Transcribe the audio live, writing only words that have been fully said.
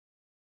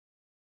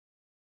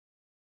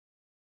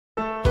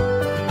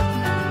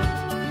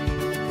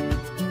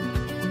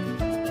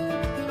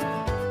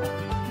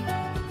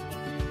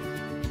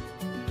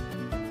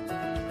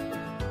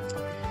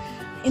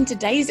In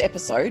today's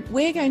episode,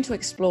 we're going to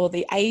explore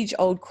the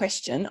age-old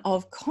question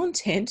of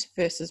content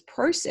versus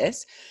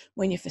process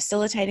when you're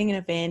facilitating an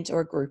event or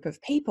a group of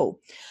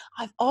people.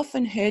 I've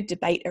often heard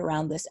debate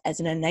around this as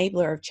an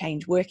enabler of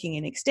change working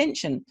in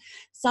extension.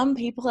 Some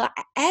people are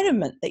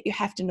adamant that you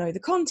have to know the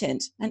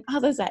content, and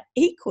others are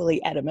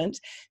equally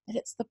adamant that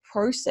it's the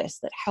process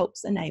that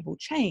helps enable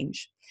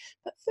change.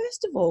 But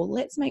first of all,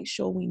 let's make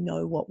sure we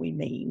know what we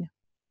mean.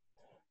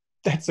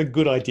 That's a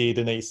good idea,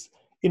 Denise.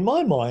 In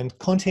my mind,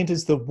 content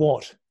is the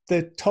what,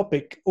 the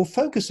topic or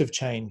focus of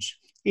change.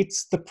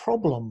 It's the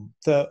problem,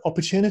 the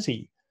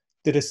opportunity,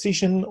 the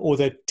decision or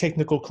the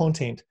technical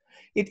content.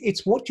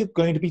 It's what you're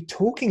going to be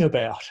talking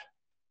about.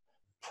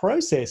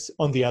 Process,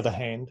 on the other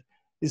hand,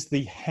 is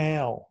the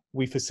how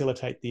we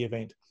facilitate the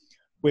event,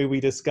 where we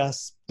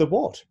discuss the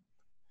what.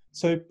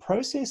 So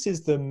process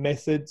is the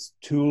methods,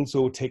 tools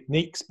or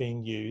techniques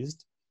being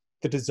used,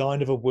 the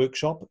design of a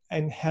workshop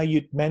and how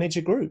you'd manage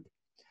a group.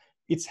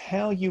 It's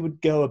how you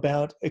would go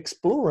about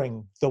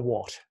exploring the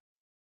what.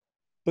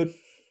 But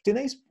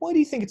Denise, why do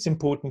you think it's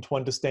important to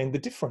understand the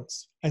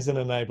difference as an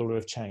enabler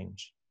of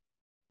change?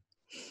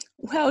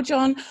 Well,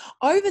 John,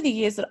 over the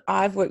years that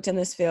I've worked in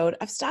this field,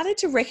 I've started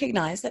to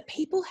recognize that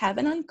people have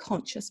an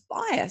unconscious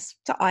bias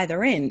to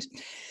either end.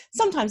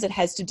 Sometimes it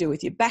has to do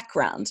with your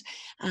background.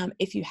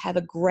 If you have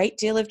a great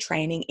deal of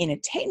training in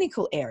a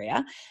technical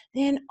area,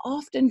 then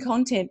often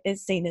content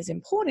is seen as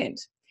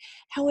important.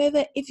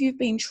 However, if you've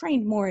been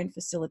trained more in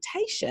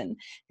facilitation,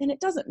 then it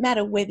doesn't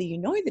matter whether you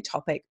know the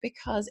topic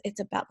because it's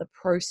about the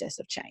process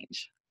of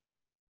change.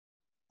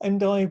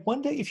 And I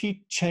wonder if you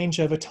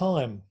change over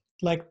time.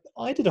 Like,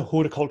 I did a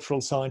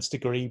horticultural science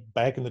degree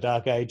back in the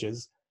dark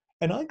ages,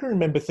 and I can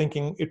remember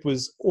thinking it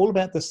was all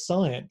about the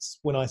science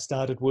when I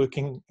started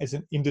working as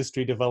an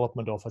industry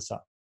development officer.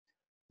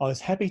 I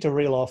was happy to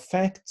reel off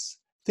facts,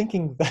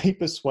 thinking they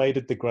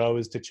persuaded the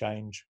growers to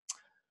change.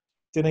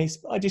 Denise,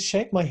 I just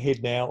shake my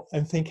head now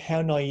and think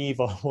how naive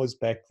I was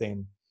back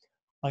then.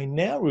 I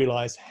now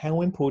realise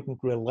how important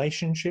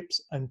relationships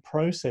and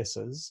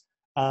processes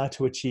are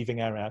to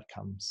achieving our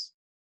outcomes.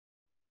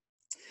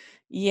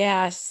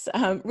 Yes,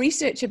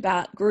 research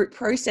about group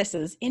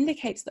processes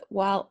indicates that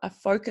while a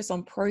focus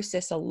on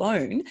process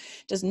alone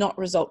does not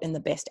result in the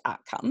best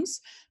outcomes,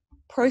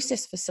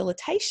 process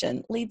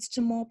facilitation leads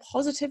to more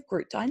positive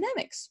group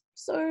dynamics.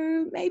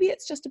 So maybe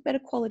it's just a better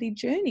quality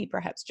journey,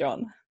 perhaps,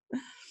 John.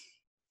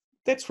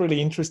 That's really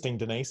interesting,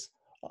 Denise.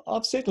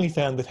 I've certainly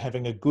found that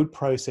having a good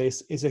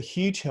process is a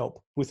huge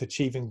help with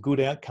achieving good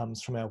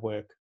outcomes from our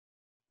work.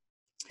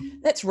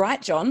 That's right,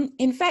 John.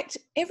 In fact,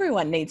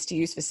 everyone needs to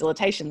use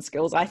facilitation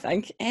skills, I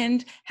think,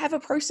 and have a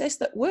process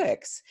that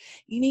works.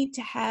 You need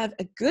to have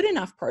a good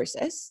enough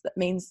process that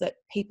means that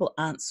people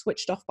aren't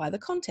switched off by the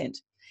content.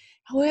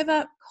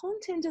 However,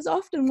 content is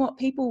often what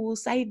people will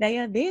say they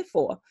are there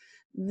for.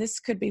 This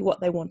could be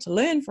what they want to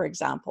learn, for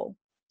example.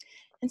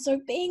 And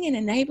so being an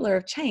enabler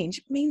of change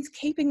means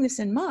keeping this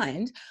in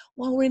mind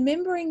while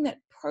remembering that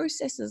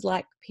processes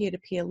like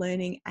peer-to-peer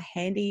learning are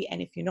handy.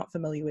 And if you're not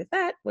familiar with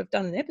that, we've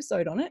done an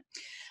episode on it.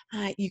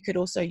 You could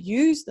also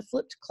use the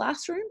flipped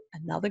classroom,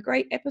 another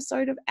great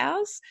episode of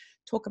ours.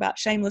 Talk about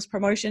shameless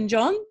promotion,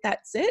 John.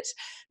 That's it.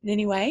 But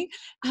anyway,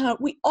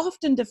 we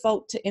often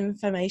default to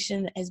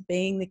information as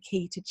being the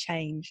key to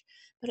change,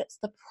 but it's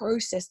the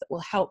process that will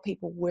help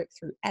people work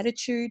through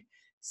attitude,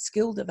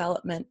 skill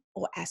development,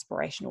 or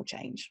aspirational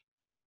change.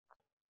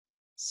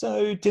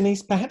 So,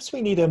 Denise, perhaps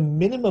we need a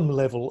minimum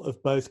level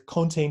of both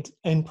content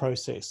and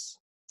process.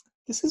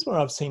 This is where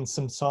I've seen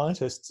some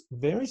scientists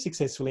very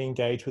successfully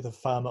engage with a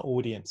pharma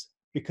audience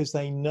because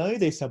they know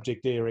their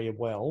subject area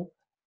well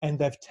and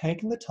they've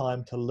taken the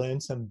time to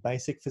learn some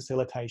basic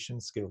facilitation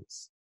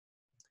skills.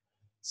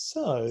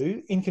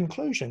 So, in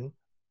conclusion,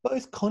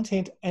 both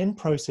content and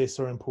process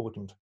are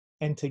important,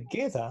 and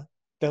together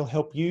they'll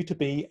help you to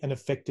be an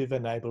effective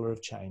enabler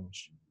of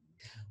change.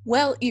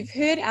 Well, you've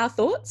heard our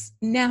thoughts.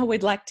 Now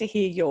we'd like to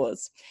hear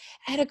yours.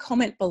 Add a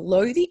comment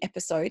below the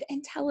episode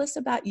and tell us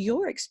about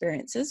your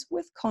experiences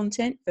with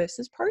content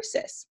versus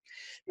process.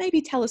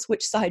 Maybe tell us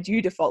which side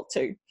you default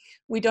to.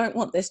 We don't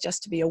want this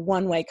just to be a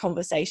one-way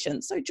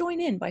conversation, so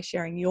join in by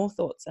sharing your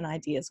thoughts and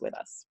ideas with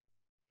us.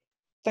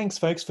 Thanks,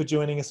 folks, for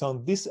joining us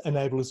on this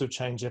Enablers of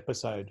Change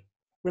episode.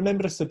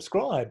 Remember to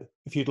subscribe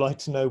if you'd like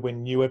to know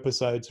when new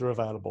episodes are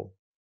available.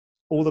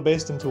 All the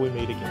best until we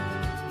meet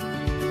again.